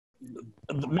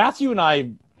Matthew and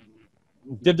I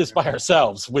did this by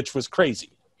ourselves, which was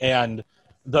crazy, and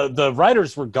the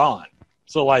writers were gone.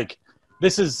 So like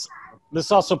this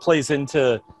also plays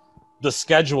into the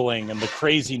scheduling and the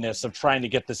craziness of trying to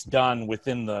get this done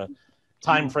within the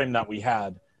time frame that we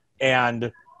had.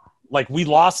 And like we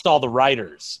lost all the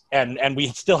writers, and we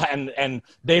still and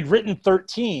they'd written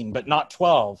 13 but not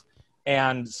 12.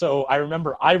 And so I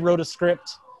remember I wrote a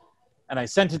script and I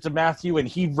sent it to Matthew, and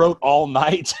he wrote all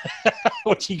night,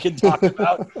 which he can talk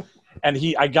about. And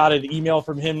I got an email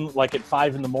from him like at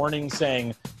 5 a.m.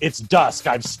 saying, "It's dusk,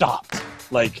 I've stopped,"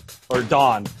 like, or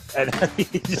dawn. And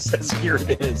he just says, "Here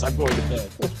it is, I'm going to bed."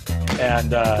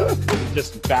 And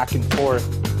just back and forth,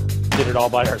 did it all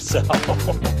by ourselves.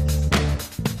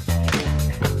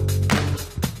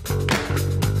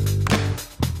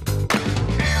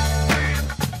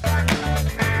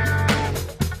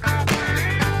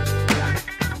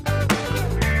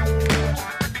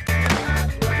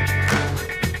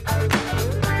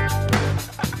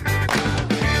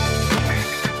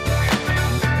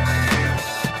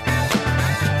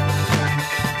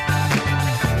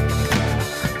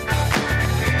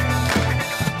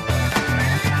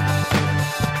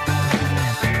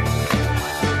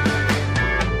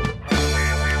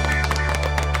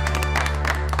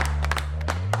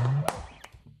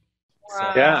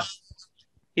 Yeah,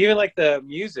 even like the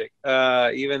music,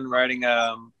 even writing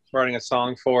a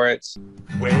song for it.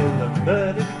 Well, I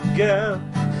met a girl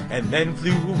and then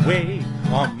flew away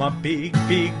on my big,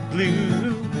 big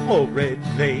blue red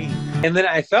plane. And then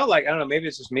I felt like, I don't know, maybe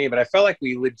it's just me, but I felt like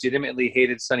we legitimately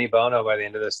hated Sonny Bono by the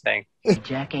end of this thing.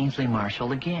 Jack Ainsley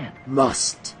Marshall again.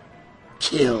 Must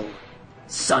kill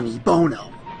Sonny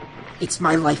Bono. It's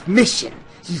my life mission.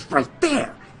 He's right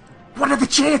there. What are the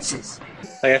chances?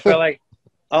 Like I felt like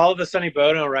all the Sonny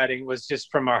Bono writing was just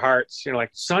from our hearts. You know, like,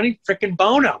 Sonny freaking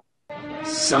Bono.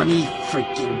 Sonny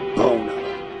freaking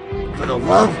Bono. For the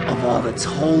love of all that's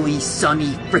holy,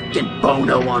 Sonny freaking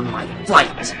Bono on my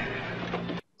flight.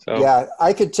 So. Yeah,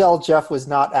 I could tell Jeff was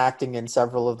not acting in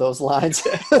several of those lines.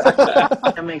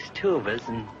 That makes 2 of us,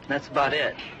 and that's about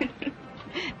it.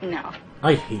 No.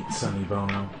 I hate Sonny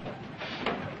Bono.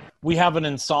 We have an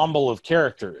ensemble of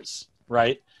characters,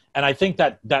 right? And I think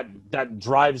that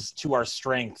drives to our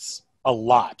strengths a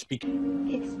lot.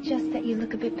 It's just that you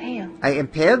look a bit pale. I am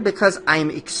pale because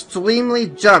I'm extremely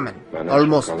German.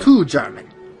 Almost too German.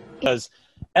 Because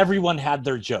everyone had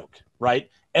their joke, right?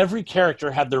 Every character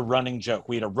had their running joke.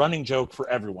 We had a running joke for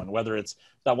everyone, whether it's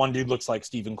that one dude looks like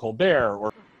Stephen Colbert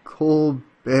or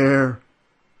Colbert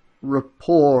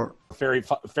Report.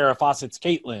 Farrah Fawcett's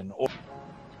Caitlin. Or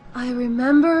I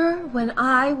remember when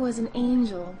I was an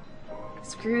angel.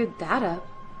 Screwed that up.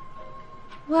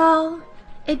 Well,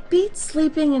 it beats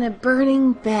sleeping in a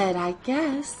burning bed, I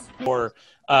guess. Or,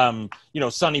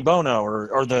 Sonny Bono,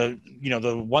 or the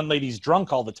one lady's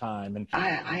drunk all the time. And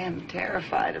I am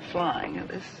terrified of flying.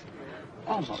 This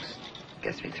almost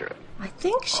gets me through it. I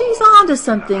think she's onto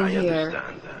something here.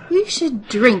 We should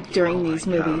drink during these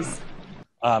movies.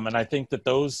 And I think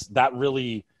that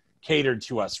really catered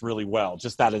to us really well,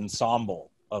 just that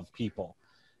ensemble of people.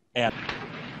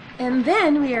 And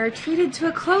then we are treated to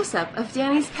a close-up of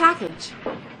Danny's package.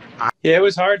 Yeah, it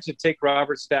was hard to take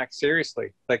Robert Stack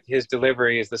seriously. Like, his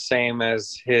delivery is the same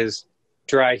as his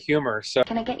dry humor. So,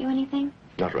 can I get you anything?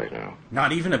 Not right now.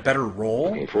 Not even a better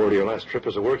role? Looking forward to your last trip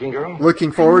as a working girl?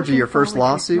 Looking forward to your first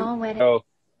lawsuit? So,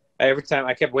 every time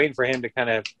I kept waiting for him to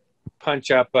kind of punch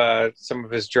up some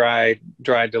of his dry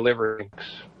delivery.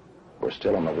 We're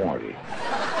still on the warranty.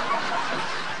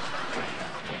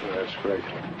 That's great.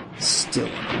 Still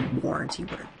on warranty,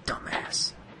 what a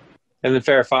dumbass. And then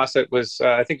Farrah Fawcett was,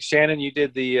 I think, Shannon, you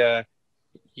did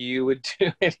you would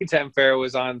do, anytime Farrah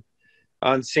was on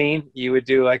scene, you would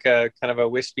do like a kind of a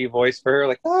wispy voice for her,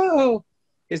 like, "Oh,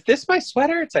 is this my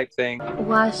sweater?" type thing.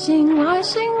 Washing,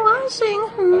 washing,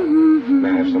 washing. May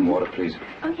I have some water, please?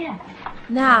 Oh, yes.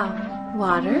 Now,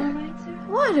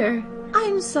 water.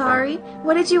 I'm sorry.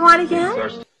 What did you want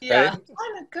again? Yeah, Right?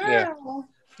 I'm a girl.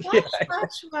 Yeah.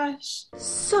 Wash.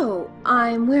 So,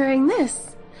 I'm wearing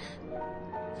this.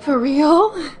 For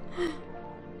real?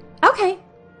 Okay.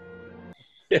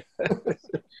 The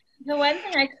one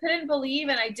thing I couldn't believe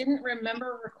and I didn't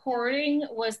remember recording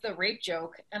was the rape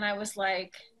joke. And I was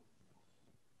like,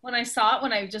 when I saw it,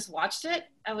 when I just watched it,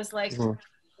 I was like,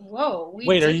 whoa.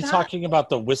 Wait, are you talking about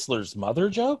the Whistler's mother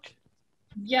joke?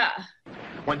 Yeah.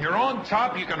 When you're on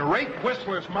top, you can rape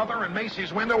Whistler's mother in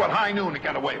Macy's window at high noon and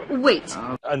get away with it. Wait.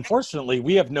 Unfortunately,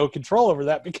 we have no control over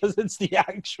that because it's the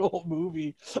actual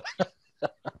movie.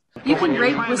 You can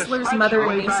rape Whistler's mother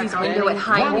in Macy's window at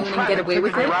high noon and get away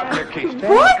with it?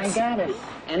 What? I got it.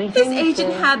 His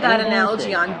agent had that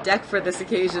analogy on deck for this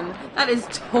occasion. That is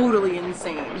totally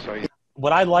insane.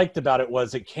 What I liked about it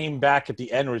was it came back at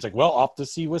the end where he's like, well, off to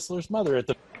see Whistler's mother at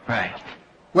the... Right.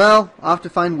 Well, off to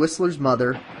find Whistler's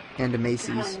mother and a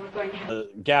Macy's.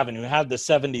 Gavin, who had the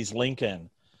 70s Lincoln,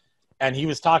 and he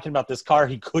was talking about this car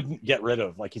he couldn't get rid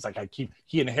of. Like, he's like,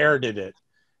 he inherited it.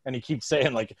 And he keeps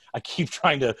saying, like, I keep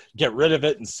trying to get rid of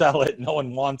it and sell it. No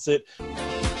one wants it.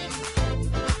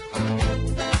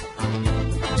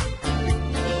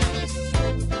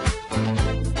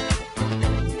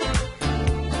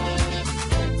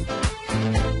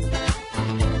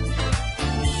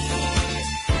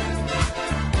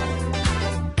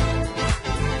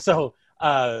 So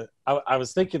I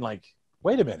was thinking, like,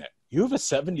 wait a minute, you have a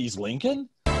 70s Lincoln?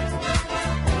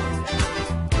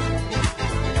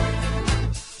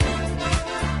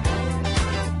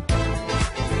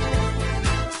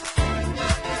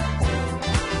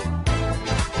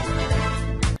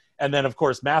 And then, of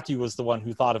course, Matthew was the one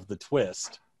who thought of the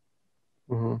twist,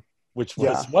 which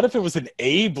was, what if it was an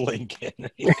Abe Lincoln?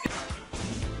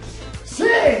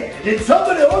 Say, did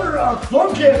somebody order a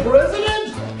funky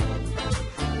president?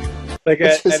 Like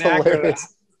an actor,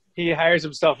 he hires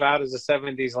himself out as a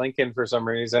 70s Lincoln for some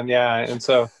reason. Yeah, and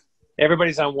so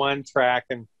everybody's on one track,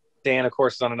 and Dan, of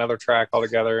course, is on another track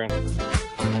altogether.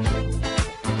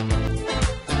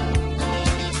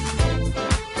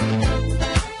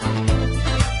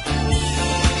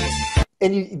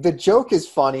 And the joke is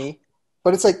funny,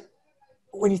 but it's like,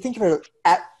 when you think about it,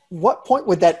 at what point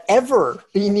would that ever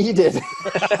be needed?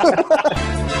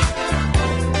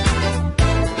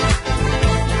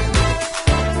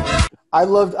 I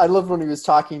loved when he was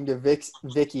talking to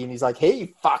Vicky, and he's like,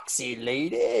 "Hey, foxy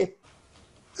lady."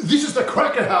 This is the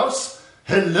Cracker House.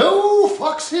 Hello,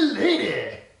 foxy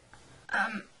lady.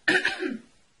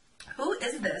 Who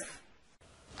is this?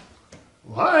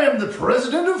 Well, I am the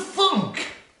president of funk.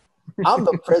 I'm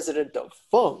the president of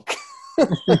funk.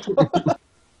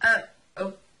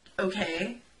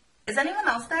 Okay. Is anyone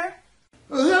else there?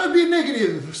 That would be a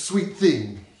negative, sweet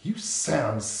thing. You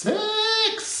sound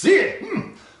sexy.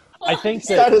 I think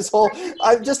that his whole.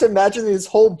 I'm just imagining his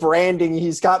whole branding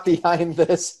he's got behind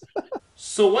this.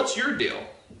 So what's your deal?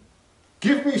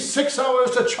 Give me 6 hours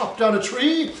to chop down a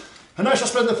tree, and I shall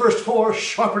spend the first 4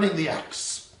 sharpening the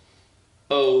axe.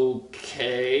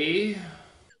 Okay.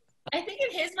 I think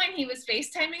in his mind he was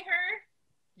FaceTiming her.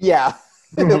 Yeah.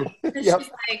 And she's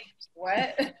like,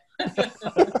 what?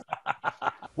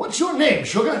 What's your name,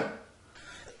 sugar?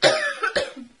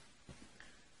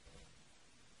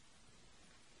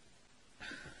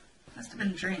 Must have been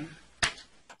a dream.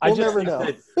 I just think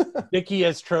that Vicky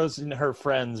has chosen her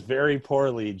friends very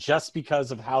poorly just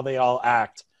because of how they all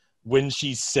act when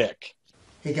she's sick.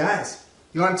 Hey guys,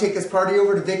 you want to take this party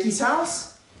over to Vicky's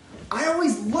house? I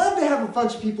always love to have a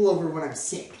bunch of people over when I'm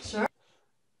sick. Sure.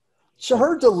 So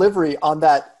her delivery on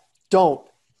that, don't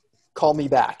call me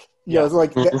back. You know,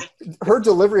 like her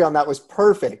delivery on that was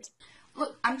perfect.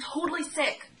 Look, I'm totally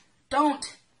sick. Don't.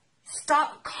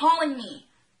 Stop calling me.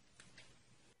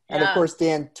 And of course,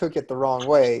 Dan took it the wrong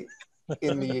way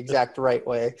in the exact right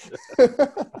way.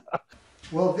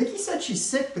 Well, Vicky said she's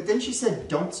sick, but then she said,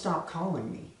 don't stop calling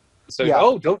me. So,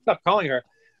 don't stop calling her.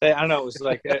 I don't know. It was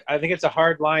like, I think it's a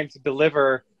hard line to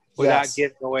deliver without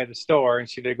giving away the store. And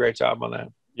she did a great job on that.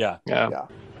 Yeah.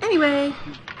 Anyway,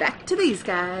 back to these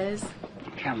guys.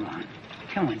 Come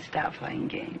on, stop playing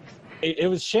games. It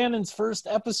was Shannon's first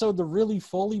episode to really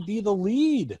fully be the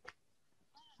lead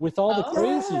with all the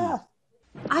crazy. Yeah.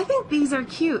 I think these are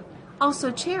cute.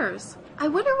 Also chairs. I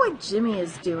wonder what Jimmy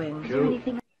is doing.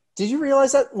 Did you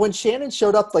realize that when Shannon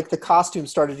showed up, like the costume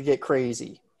started to get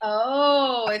crazy?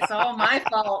 Oh, it's all my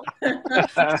fault.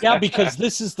 Yeah, because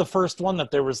this is the first one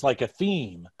that there was like a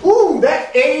theme. Ooh,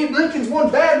 that Abe Lincoln's one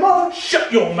bad mother.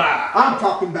 Shut your mouth. I'm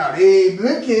talking about Abe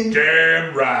Lincoln.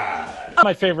 Damn right.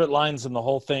 My favorite lines in the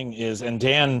whole thing is, and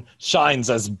Dan shines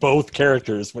as both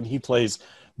characters when he plays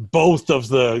both of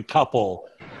the couple.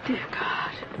 Dear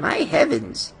God. My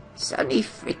heavens. Sonny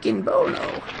frickin'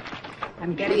 Bono.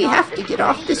 We have to get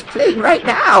off this plane right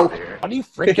now. Sonny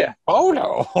frickin'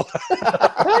 Bono.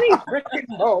 Sonny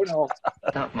frickin' Bono.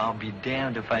 I'll be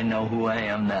damned if I know who I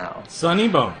am now. Sonny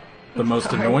Bono, the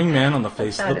most annoying man on the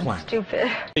face of the planet.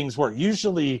 Stupid. Things work.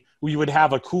 Usually we would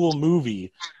have a cool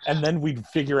movie and then we'd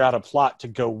figure out a plot to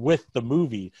go with the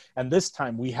movie. And this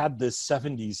time we had this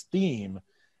 70s theme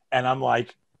and I'm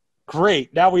like,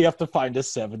 great, now we have to find a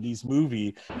 70s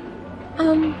movie.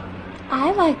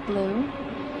 I like blue.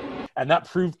 And that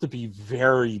proved to be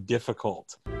very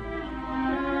difficult.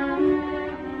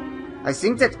 I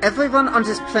think that everyone on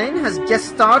this plane has guest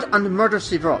starred on Murder,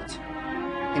 She Wrote,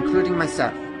 including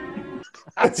myself.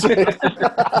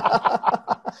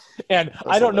 And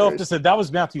I don't know if that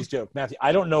was Matthew's joke. Matthew,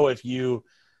 I don't know if you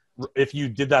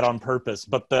did that on purpose,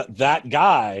 but that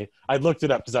guy, I looked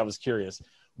it up because I was curious,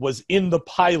 was in the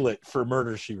pilot for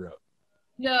Murder, She Wrote.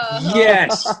 No.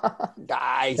 Yes.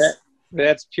 Nice.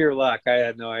 That's pure luck. I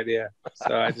had no idea.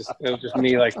 So it was just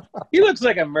me like, he looks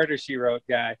like a Murder, She Wrote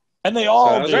guy. And they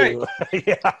all do. Right.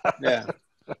 Yeah.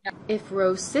 If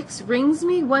row 6 rings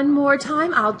me one more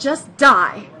time, I'll just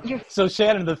die. So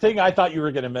Shannon, the thing I thought you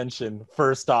were going to mention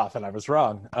first off, and I was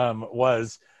wrong,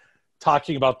 was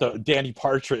talking about the Danny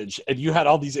Partridge, and you had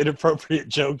all these inappropriate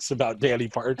jokes about Danny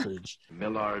Partridge.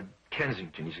 Millard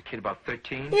Kensington, he's a kid about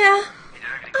 13. Yeah,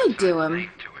 I do him.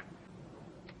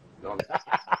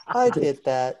 I'd hit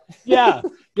that. Yeah,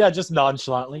 just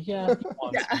nonchalantly. Yeah.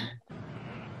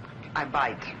 I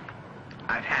bite.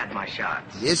 I've had my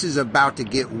shots. This is about to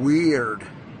get weird.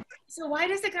 So why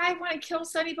does the guy want to kill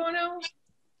Sonny Bono?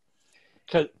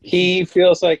 He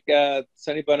feels like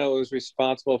Sonny Bono was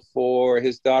responsible for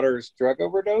his daughter's drug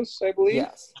overdose, I believe.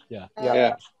 Yes. Yeah.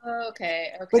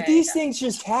 Okay. But these things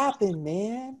just happen,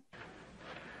 man.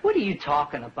 What are you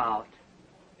talking about?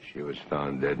 She was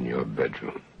found dead in your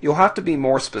bedroom. You'll have to be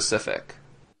more specific.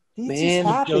 These just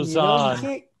happen, goes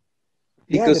on.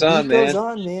 He goes on, man. Goes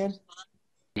on, man.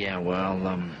 Yeah, well,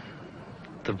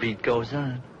 the beat goes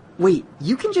on. Wait,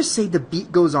 you can just say the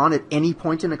beat goes on at any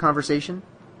point in a conversation?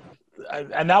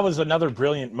 And that was another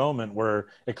brilliant moment where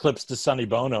it clips to Sonny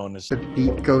Bono and the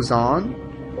beat goes on?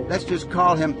 Let's just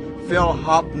call him Phil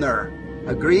Hopner.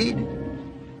 Agreed?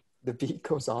 The beat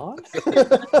goes on?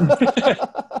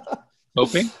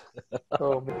 Hoping?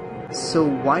 So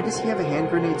why does he have a hand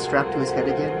grenade strapped to his head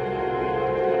again?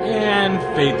 And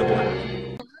fade the black.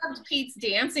 I loved Pete's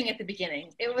dancing at the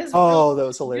beginning. It was that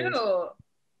was hilarious. cute.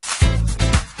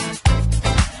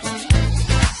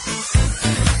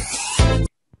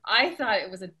 I thought it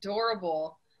was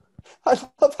adorable. I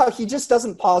love how he just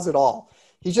doesn't pause at all.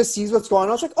 He just sees what's going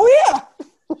on. It's like, oh yeah.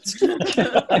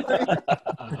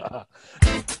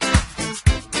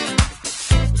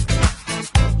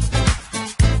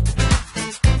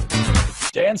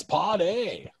 Dance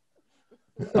party.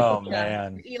 Oh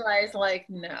man. Eli's like,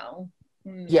 no.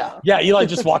 Yeah. Yeah, Eli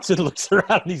just walks in, looks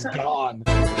around, and he's gone.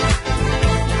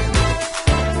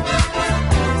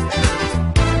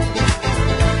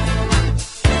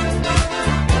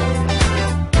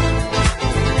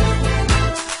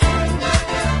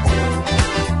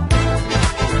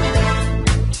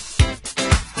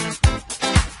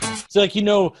 So,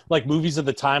 like movies of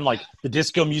the time, like the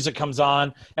disco music comes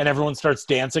on and everyone starts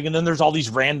dancing, and then there's all these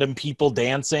random people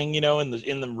dancing, in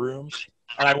the room.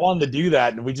 And I wanted to do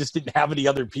that, and we just didn't have any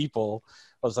other people.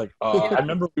 I was like, oh, I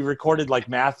remember we recorded like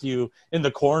Matthew in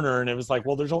the corner, and it was like,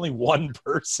 well, there's only one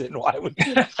person. Why would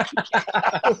we?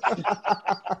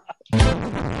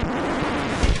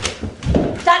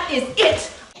 That is it.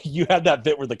 You had that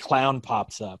bit where the clown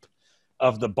pops up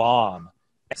of the bomb.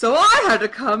 So I had to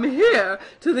come here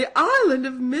to the island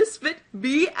of misfit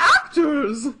B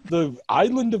actors. The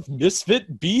island of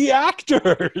misfit B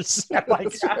actors.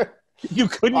 Like, you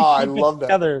couldn't keep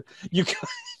together. You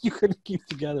couldn't keep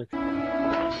together.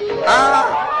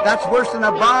 That's worse than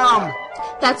a bomb.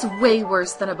 That's way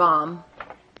worse than a bomb.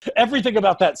 Everything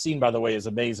about that scene, by the way, is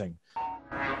amazing.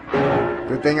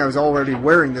 Good thing I was already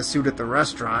wearing the suit at the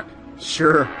restaurant.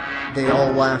 Sure, they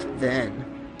all laughed then.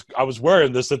 I was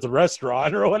wearing this at the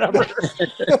restaurant or whatever.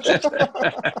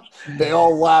 They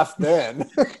all laughed then.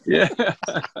 Yeah. Come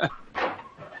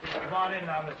on in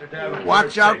now, Mr. Davenport.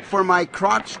 Watch out for my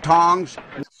crotch tongs.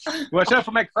 Watch out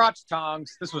for my crotch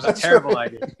tongs. This was a terrible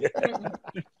idea.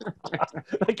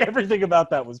 Like everything about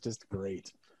that was just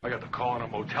great. I got the call in a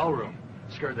motel room.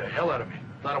 Scared the hell out of me.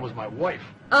 Thought it was my wife.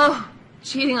 Oh,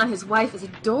 cheating on his wife is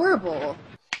adorable.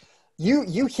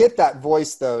 You hit that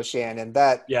voice though, Shannon.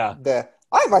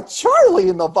 I'm a Charlie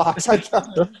in the box.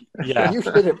 Yeah. You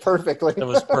hit it perfectly. It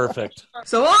was perfect.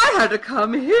 So I had to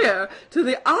come here to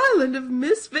the island of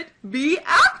misfit B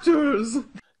actors.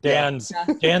 Dan's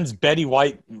Betty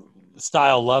White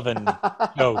style loving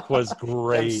joke was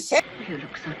great. You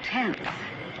look so tense.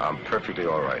 I'm perfectly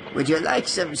all right. Would you like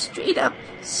some straight up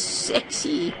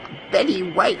sexy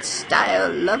Betty White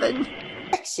style lovin'?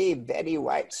 Sexy Betty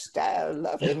White style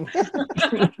loving.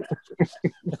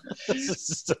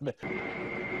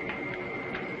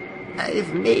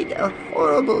 I've made a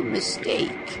horrible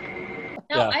mistake.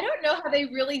 Now, I don't know how they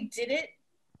really did it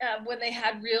when they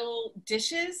had real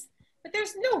dishes, But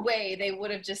there's no way they would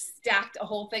have just stacked a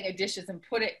whole thing of dishes and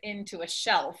put it into a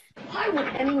shelf. Why would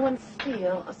anyone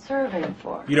steal a serving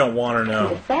fork? You don't want to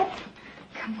know.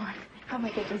 Come on, help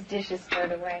me get these dishes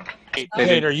stored away.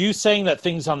 Kate, are you saying that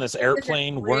things on this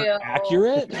airplane weren't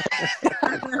accurate?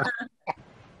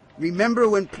 Remember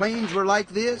when planes were like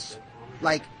this?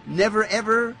 Like never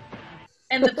ever?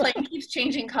 And the plane keeps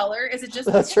changing color. Is it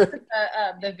just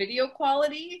the video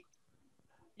quality?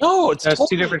 No, it's totally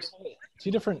two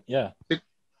different. Yeah.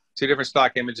 Two different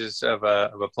stock images of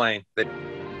a plane.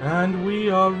 And we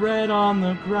are red on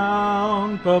the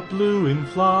ground, but blue in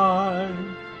flight,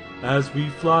 as we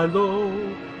fly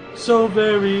low, so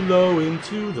very low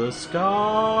into the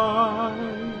sky.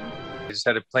 They just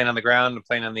had a plane on the ground, a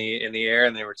plane in the air,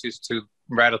 and they were two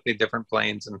radically different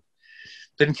planes, and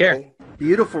didn't care.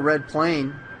 Beautiful red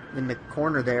plane in the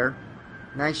corner there.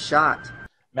 Nice shot.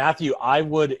 Matthew, I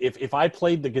would, if I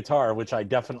played the guitar, which I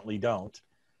definitely don't,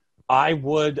 I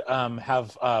would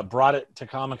have brought it to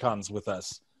Comic-Cons with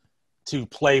us to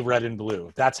play Red and Blue.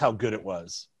 That's how good it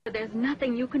was. There's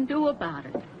nothing you can do about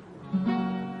it.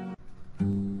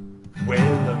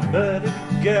 Well, I met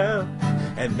a girl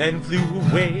and then flew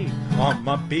away on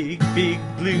my big, big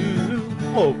blue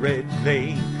or red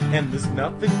plane. And there's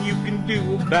nothing you can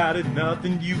do about it,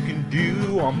 nothing you can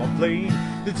do on my plane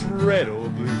that's red or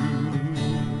blue.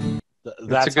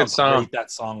 That's a good song. Great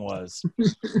that song was.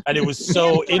 And it was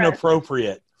so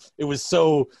inappropriate. It was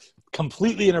so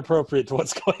completely inappropriate to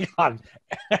what's going on.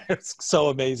 It's so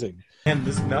amazing. And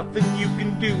there's nothing you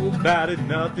can do about it,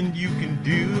 nothing you can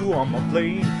do on my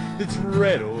plane that's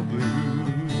red or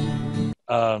blue.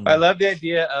 I love the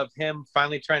idea of him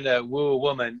finally trying to woo a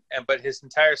woman, but his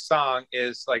entire song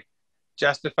is like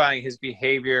justifying his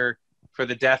behavior for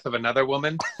the death of another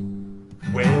woman.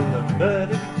 Well, I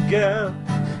met a girl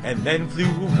and then flew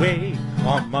away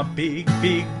on my big,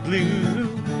 big blue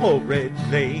or red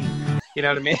plane. You know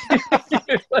what I mean?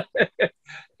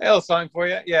 Hell song for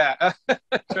you. Yeah.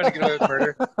 Trying to get away with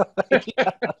murder.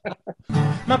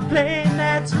 My plane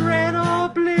that's red or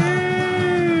blue.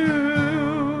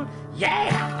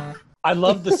 Yeah. I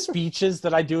love the speeches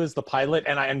that I do as the pilot,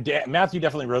 and Matthew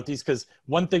definitely wrote these, because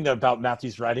one thing about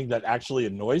Matthew's writing that actually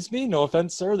annoys me, no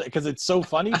offense, sir, because it's so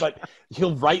funny, but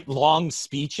he'll write long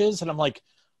speeches, and I'm like,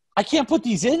 I can't put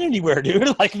these in anywhere,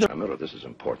 dude. Like, Miller, this is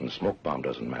important. Smoke bomb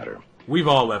doesn't matter. We've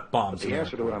all left bombs in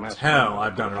airports. Hell,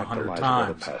 I've done it 100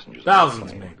 times.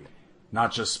 Thousands, maybe.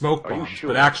 Not just smoke bombs,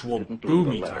 but actual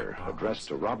boomy-type bombs. Addressed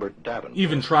to Robert Davenport.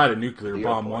 Even tried a nuclear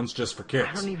bomb once just for kicks.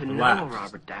 I don't even the know laughs,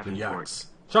 Robert the Davenport. yucks.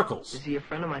 Chuckles. Is he a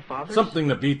friend of my father's? Something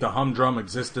to beat the humdrum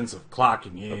existence of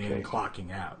clocking in and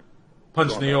clocking out.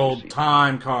 Punching the old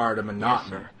time card of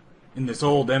monotony in this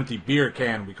old empty beer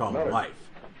can we call life.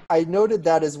 I noted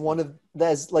that as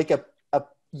like a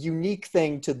unique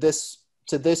thing to this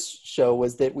show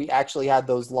was that we actually had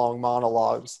those long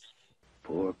monologues.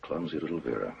 Poor clumsy little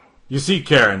Vera. You see,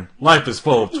 Karen, life is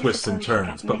full of twists and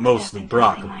turns, but mostly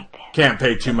broccoli. Can't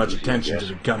pay too much attention to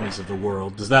the gummies of the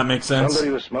world. Does that make sense?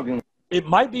 Somebody was smoking. It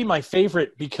might be my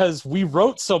favorite because we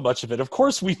wrote so much of it. Of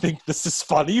course we think this is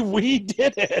funny. We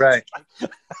did it. Right.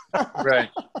 Right.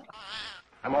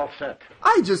 I'm all set.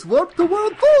 I just warped the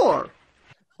world tour.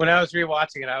 When I was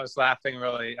rewatching it, I was laughing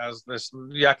really. I was just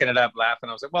yucking it up, laughing.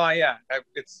 I was like, well, yeah,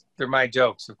 they're my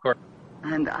jokes, of course.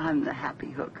 And I'm the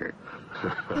happy hooker.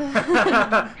 Of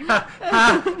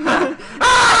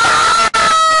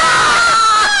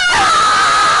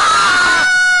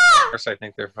course, I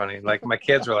think they're funny. Like, my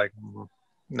kids were like,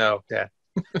 no, Dad.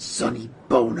 Sonny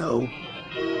Bono.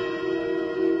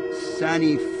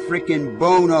 Sonny frickin'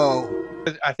 Bono.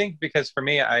 I think because for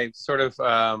me, I sort of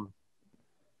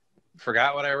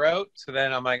forgot what I wrote. So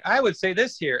then I'm like, I would say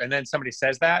this here. And then somebody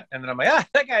says that. And then I'm like,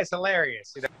 that guy's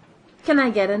hilarious. You know? Can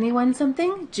I get anyone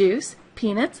something? Juice,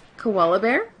 peanuts, koala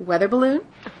bear, weather balloon?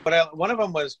 But one of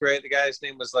them was great. The guy's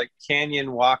name was like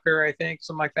Canyon Walker, I think,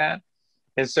 something like that.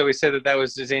 And so he said that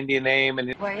was his Indian name.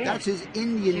 And that's his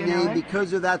Indian name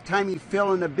because of that time he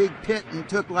fell in a big pit and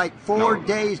took like 4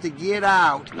 days to get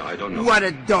out. No, I don't know. What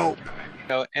a dope. You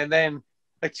know, and then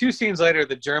like 2 scenes later,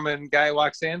 the German guy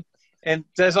walks in and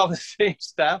does all the same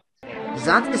stuff.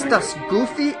 That is das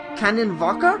Goofy Canyon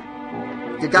Walker?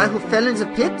 The guy who fell in the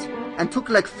pit and took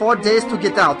like 4 days to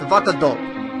get out. What a dope.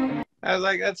 I was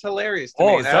like, that's hilarious to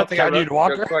me. Is that Canyon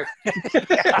Walker?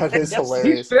 That is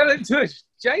hilarious. He fell into a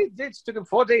giant ditch, took him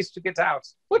 4 days to get out.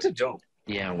 What a dope.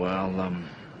 Yeah, well,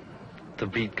 the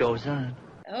beat goes on.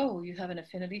 Oh, you have an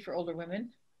affinity for older women?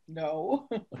 No.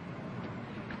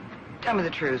 Tell me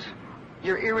the truth.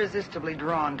 You're irresistibly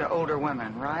drawn to older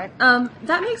women, right?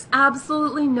 That makes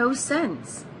absolutely no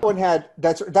sense.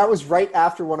 That was right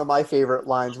after one of my favorite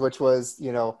lines, which was,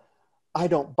 I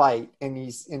don't bite. And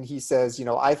he says, you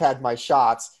know, I've had my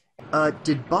shots.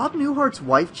 Did Bob Newhart's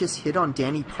wife just hit on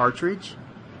Danny Partridge?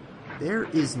 There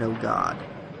is no God.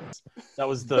 That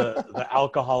was the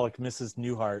alcoholic Mrs.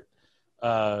 Newhart.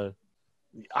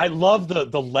 I love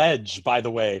the ledge, by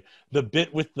the way. The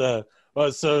bit with the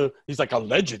so he's like,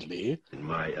 allegedly.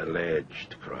 My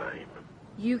alleged crime.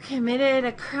 You committed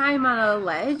a crime on a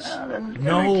ledge?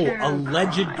 No,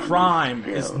 alleged crime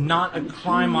is not a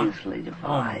crime on... Oh, do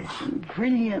I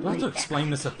have to explain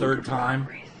this a third time?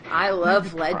 I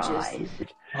love ledges.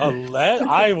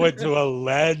 I went to a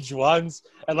ledge once,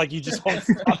 and like you just won't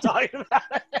stop talking about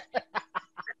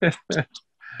it.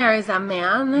 There is a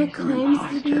man that claims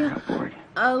to be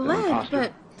a ledge,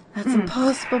 but that's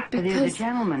impossible because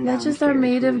ledges are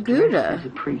made of Gouda.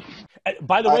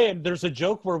 By the way, there's a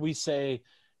joke where we say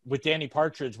with Danny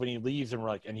Partridge when he leaves, and we're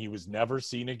like, and he was never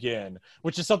seen again,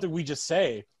 which is something we just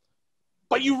say,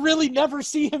 but you really never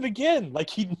see him again. Like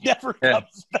he never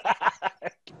comes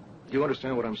back. Do you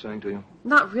understand what I'm saying to you?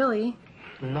 Not really.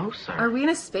 No, sir. Are we in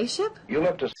a spaceship? You'll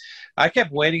have to. I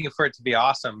kept waiting for it to be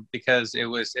awesome because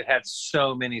it had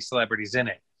so many celebrities in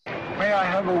it. May I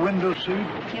have a window seat?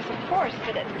 Yes, of course,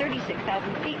 but at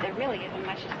 36,000 feet, there really isn't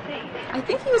much to see. I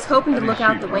think he was hoping to look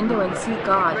out the window and see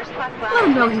God. Let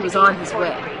him know he was on his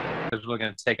way. I was really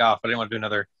going to take off. I didn't want to do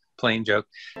another plane joke.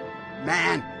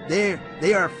 Man,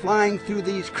 they are flying through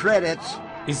these credits.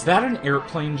 Is that an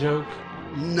airplane joke?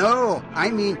 No, I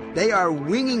mean they are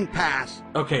winging past.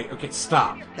 Okay,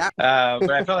 stop. But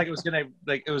I felt like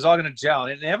it was all gonna gel.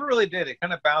 It never really did. It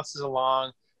kind of bounces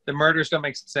along. The murders don't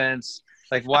make sense.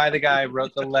 Like why the guy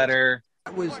wrote the letter.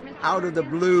 That was out of the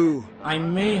blue. I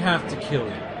may have to kill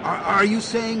you. Are you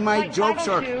saying my jokes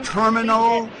are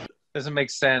terminal? Doesn't make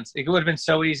sense. It would have been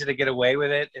so easy to get away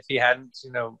with it if he hadn't,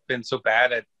 been so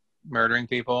bad at murdering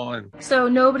people. And so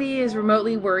nobody is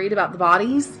remotely worried about the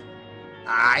bodies?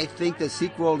 I think the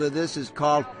sequel to this is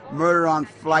called Murder on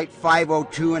Flight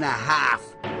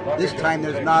 502.5. This time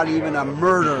there's not even a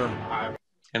murder.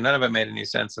 And none of it made any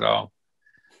sense at all.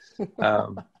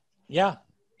 Yeah,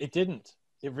 it didn't.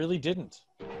 It really didn't.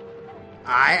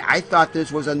 I thought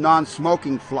this was a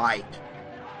non-smoking flight.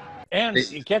 And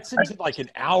it gets into like an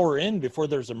hour in before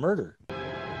there's a murder.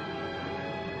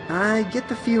 I get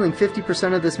the feeling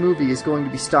 50% of this movie is going to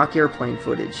be stock airplane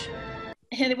footage.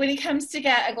 And when he comes to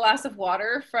get a glass of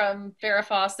water from Farrah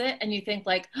Fawcett, and you think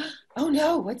like, oh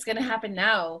no, what's going to happen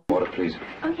now? Water, please.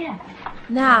 Oh, yes.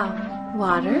 Now,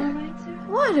 water?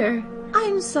 Water.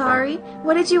 I'm sorry.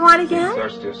 What did you want again?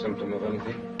 Thirsty, a symptom of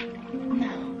anything?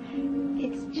 No.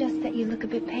 It's just that you look a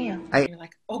bit pale. You're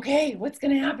like, okay, what's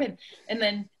going to happen? And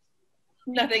then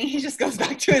nothing. He just goes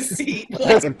back to his seat.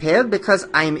 I'm pale because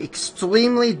I'm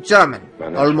extremely German.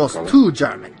 Almost too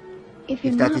German. If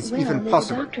that is even possible.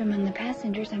 There's a doctor among the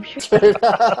passengers, I'm sure.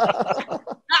 That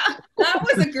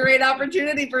was a great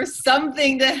opportunity for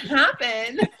something to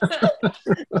happen.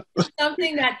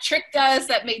 Something that tricked us,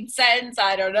 that made sense.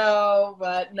 I don't know,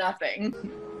 but nothing.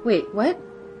 Wait, what?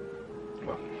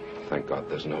 Well, thank God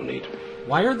there's no need.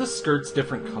 Why are the skirts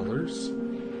different colors?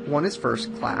 One is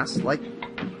first class, like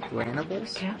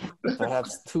cannibals.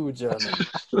 Perhaps too German,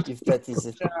 if that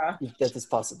is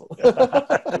possible.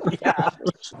 Yeah.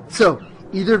 So,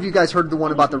 either of you guys heard the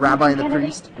one about the rabbi and the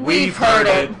priest? We've heard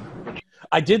it.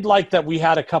 I did like that we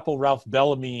had a couple Ralph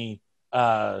Bellamy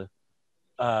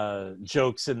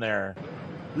jokes in there.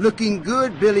 Looking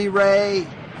good, Billy Ray.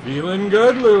 Feeling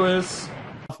good, Lewis.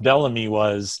 Ralph Bellamy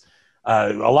was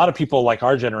a lot of people like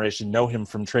our generation know him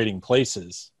from Trading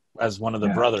Places as one of the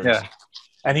brothers. Yeah.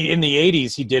 And in the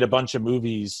 80s, he did a bunch of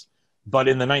movies. But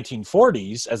in the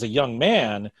 1940s, as a young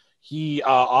man, he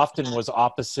often was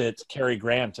opposite Cary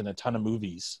Grant in a ton of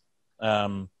movies.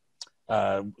 So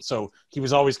he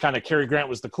was always kind of, Cary Grant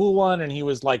was the cool one, and he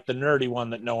was like the nerdy one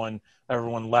that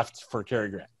everyone left for Cary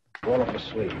Grant. Roll up the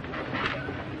sleeve.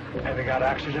 Have you got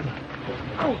oxygen?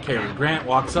 Cary Grant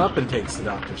walks up and takes the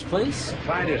doctor's place.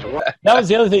 Find his wife. That was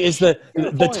the other thing, is the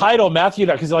title, Matthew,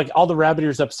 because like all the Rabbit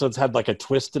Ears episodes had like a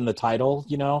twist in the title,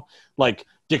 like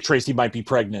Dick Tracy might be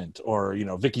pregnant, or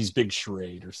Vicky's Big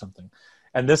Charade or something.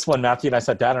 And this one, Matthew and I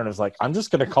sat down and I was like, I'm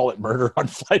just going to call it Murder on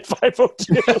Flight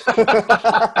 502.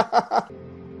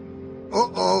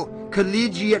 Uh-oh,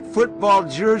 collegiate football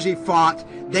jersey font.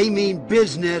 They mean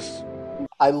business.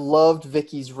 I loved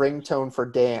Vicky's ringtone for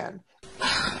Dan.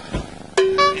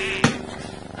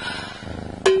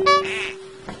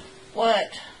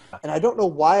 What? And I don't know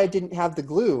why I didn't have the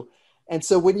glue. And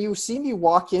so when you see me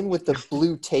walk in with the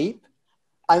blue tape,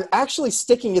 I'm actually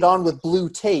sticking it on with blue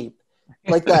tape,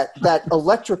 like that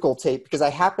electrical tape, because I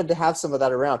happened to have some of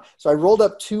that around. So I rolled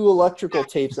up 2 electrical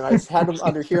tapes and I had them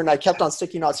under here, and I kept on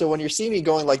sticking on. So when you see me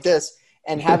going like this,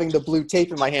 and having the blue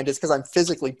tape in my hand is because I'm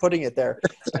physically putting it there.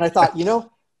 And I thought,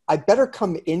 I better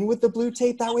come in with the blue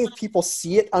tape. That way if people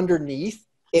see it underneath,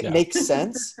 it makes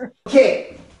sense.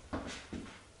 Okay.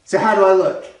 So how do I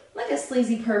look? Like a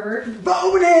sleazy pervert.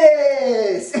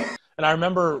 Bonus! And I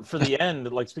remember for the end,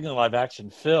 like speaking of live action,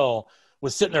 Phil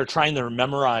was sitting there trying to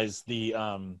memorize the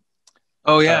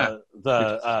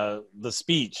the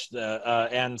speech,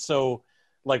 and so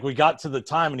like we got to the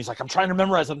time, and he's like, "I'm trying to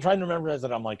memorize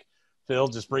it. I'm like, Phil,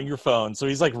 just bring your phone. So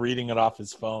he's like reading it off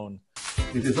his phone.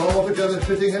 It is altogether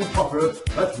fitting and proper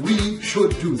that we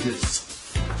should do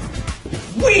this.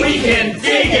 We can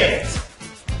dig it!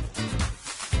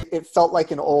 It felt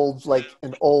like an old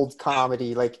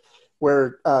comedy, like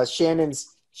where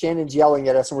Shannon's yelling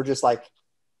at us, and we're just like,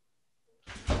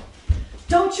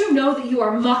 Don't you know that you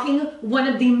are mocking one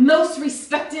of the most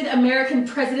respected American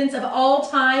presidents of all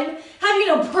time? Have you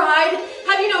no pride?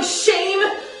 Have you no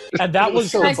shame? And that was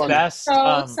the best.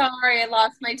 So sorry, I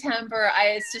lost my temper.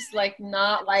 It's just like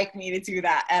not like me to do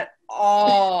that at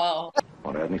all.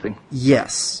 Want to add anything?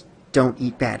 Yes. Don't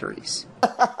eat batteries.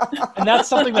 And that's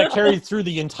something that carried through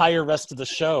the entire rest of the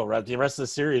show, right? The rest of the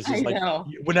series is like,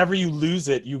 whenever you lose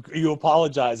it, you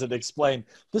apologize and explain,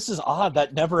 this is odd,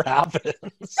 that never happens.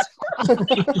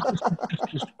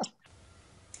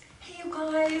 Hey, you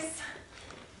guys.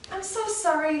 I'm so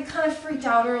sorry you kind of freaked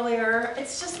out earlier.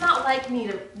 It's just not like me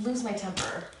to lose my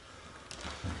temper.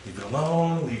 Leave it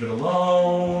alone, leave it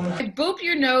alone. I boop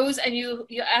your nose and you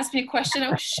asked me a question.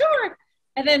 I was sure.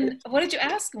 And then, what did you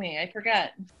ask me? I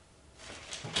forgot.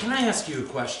 Can I ask you a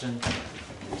question?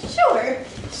 Sure.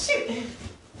 Shoot.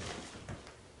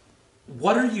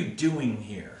 What are you doing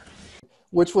here?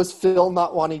 Which was Phil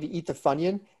not wanting to eat the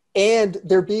Funyun, and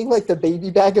there being like the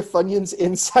baby bag of Funyuns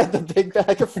inside the big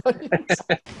bag of Funyuns.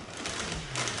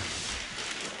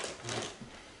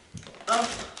 Oh.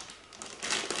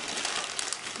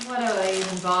 Why do I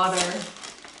even bother?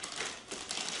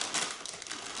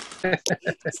 That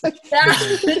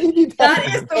is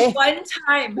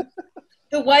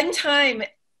the one time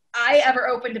I ever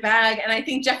opened a bag, and I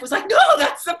think Jeff was like, "No,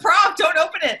 that's the prop. Don't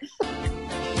open it."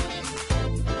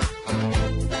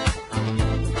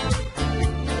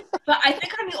 But I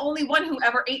think I'm the only one who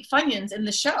ever ate Funyuns in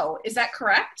the show. Is that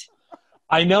correct?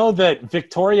 I know that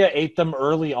Victoria ate them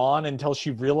early on until she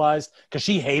realized, because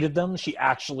she hated them. She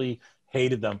actually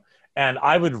hated them. And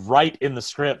I would write in the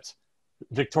script,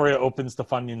 Victoria opens the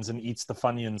Funyuns and eats the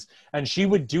Funyuns. And she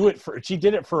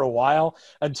did it for a while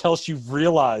until she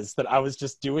realized that I was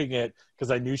just doing it because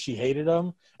I knew she hated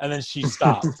them. And then she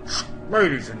stopped.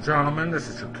 Ladies and gentlemen, this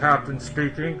is your captain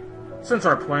speaking. Since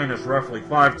our plane is roughly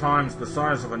 5 times the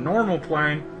size of a normal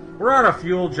plane, we're out of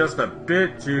fuel just a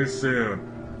bit too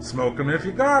soon. Smoke 'em if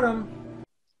you got 'em.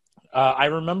 I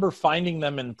remember finding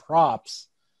them in props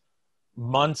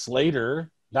months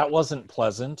later. That wasn't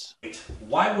pleasant.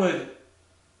 Why would...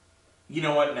 You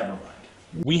know what? Never mind.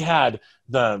 We had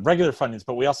the regular Funyuns,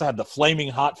 but we also had the flaming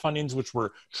hot Funyuns, which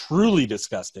were truly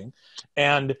disgusting.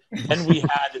 And then we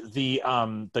had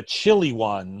the chili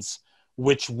ones,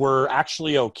 which were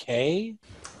actually okay.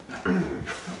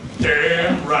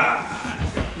 Damn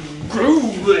right.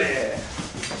 Groovy.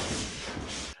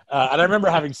 And I remember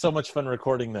having so much fun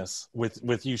recording this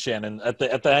with you, Shannon. At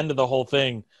the end of the whole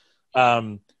thing,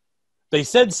 they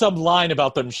said some line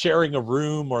about them sharing a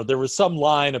room, or there was some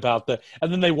line about and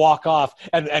then they walk off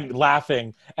and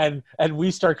laughing, and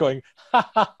we start going, ha,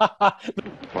 ha, ha, ha.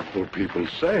 What will people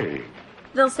say?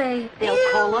 They'll say, they'll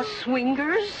call us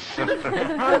swingers.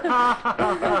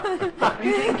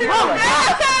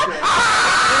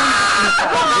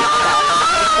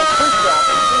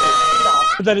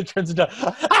 Then it turns into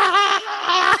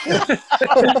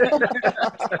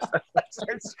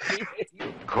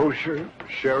Kosher,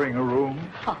 sharing a room.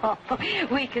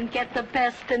 We can get the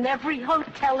best in every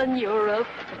hotel in Europe.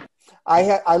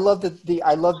 I love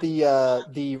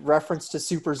the reference to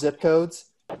super zip codes.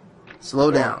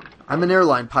 Slow down. I'm an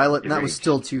airline pilot, and that was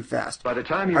still too fast.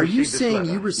 Are you saying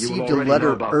you received a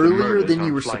letter earlier than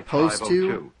you were supposed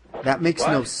to? That makes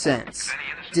no sense.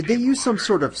 Did they use some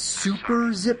sort of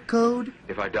super zip code?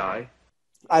 If I die?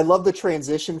 I love the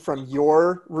transition from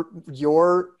your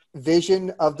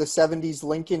vision of the 70s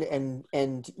Lincoln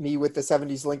and me with the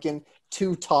 70s Lincoln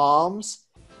to Tom's.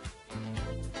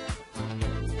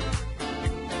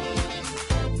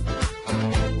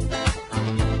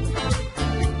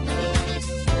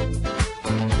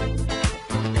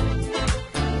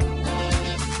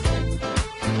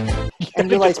 And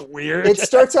you're like, weird. It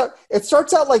starts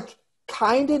out like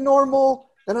kind of normal.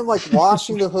 Then I'm like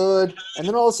washing the hood, and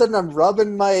then all of a sudden I'm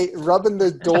rubbing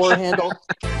the door handle.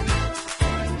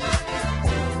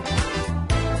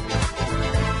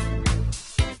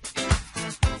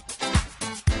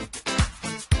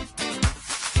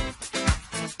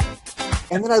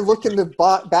 And then I look in the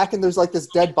back and there's like this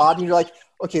dead body and you're like,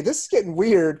 okay, this is getting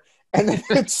weird. And then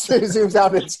it zooms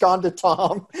out and it's gone to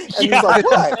Tom. And he's like,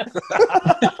 what?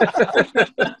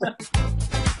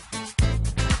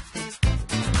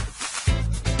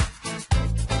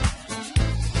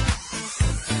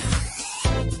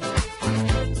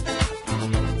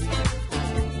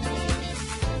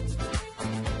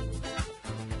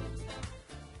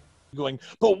 Going,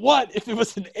 but what if it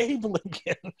was an Abe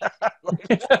Lincoln?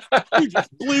 You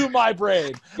just blew my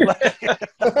brain.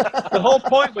 The whole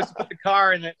point was to put the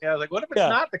car in it. I was like, what if it's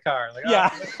not the car?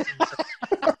 Like,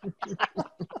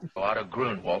 Otto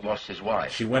Grunwald lost his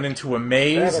wife. She went into a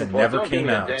maze and never came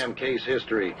out. Damn case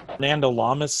history. Nando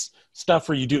Lamas stuff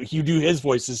where you do his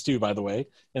voices too, by the way,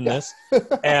 in this.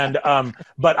 And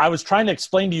but I was trying to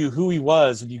explain to you who he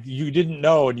was, and you didn't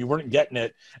know, and you weren't getting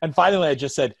it. And finally, I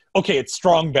just said, "Okay, it's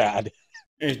Strong Bad."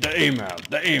 It's the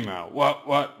email.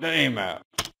 What? The email.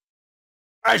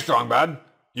 Hey, Strong Bad.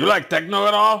 You like techno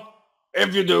at all?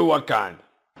 If you do, what kind?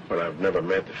 But I've never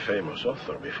met the famous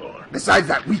author before. Besides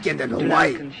that weekend in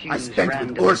Hawaii, I spent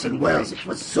with Orson Welles. It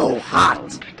was so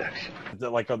hot.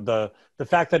 Like the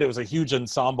fact that it was a huge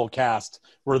ensemble cast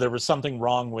where there was something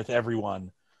wrong with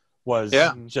everyone was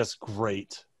just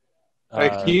great.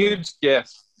 A huge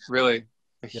gift, really.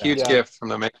 A huge gift from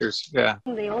the makers. Yeah.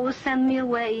 They always send me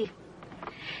away.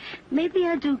 Maybe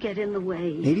I do get in the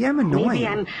way. Maybe I'm annoying.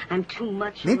 Maybe I'm too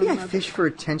much. Maybe I fish for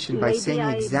attention by saying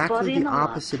exactly the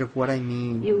opposite of what I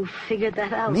mean. You figured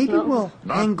that out. Maybe we'll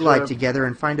hang glide together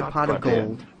and find a pot of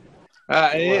gold.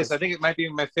 It is. I think it might be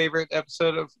my favorite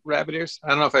episode of Rabbit Ears. I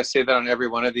don't know if I say that on every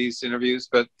one of these interviews,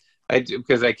 but I do,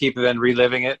 because I keep then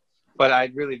reliving it. But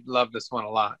I really love this one a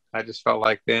lot. I just felt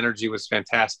like the energy was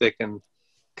fantastic and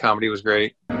comedy was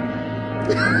great.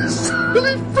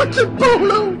 Silly freaking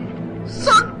Bolo!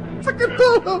 Son freaking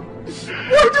Bolo!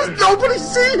 Why does nobody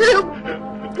see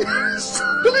him?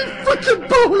 Silly freaking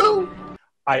Bolo!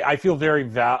 I feel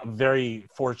very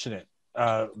fortunate.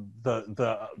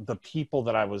 The people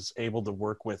that I was able to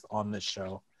work with on this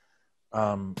show,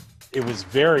 it was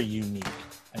very unique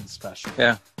and special.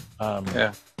 Yeah.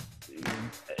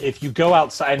 If you go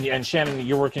outside, and Shannon,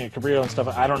 you're working at Cabrillo and stuff,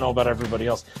 I don't know about everybody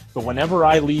else, but whenever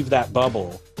I leave that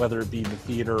bubble, whether it be the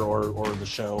theater or the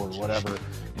show or whatever,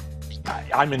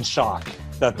 I'm in shock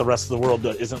that the rest of the world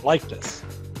isn't like this.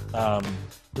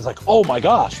 It's like, oh my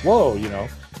gosh, whoa, you know,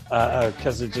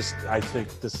 because I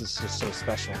think this is just so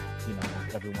special, you know,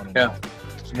 everyone involved.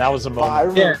 And that was a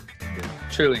moment. Yeah,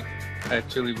 truly. I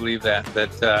truly believe that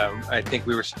I think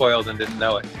we were spoiled and didn't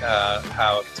know it,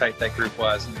 how tight that group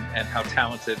was and how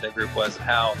talented that group was, and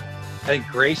how I think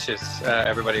gracious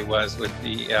everybody was with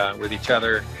each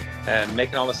other and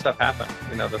making all this stuff happen.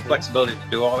 You know, the flexibility to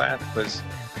do all that was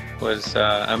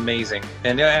amazing.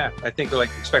 And I think we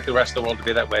expect the rest of the world to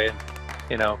be that way, and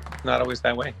you know, not always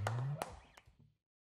that way.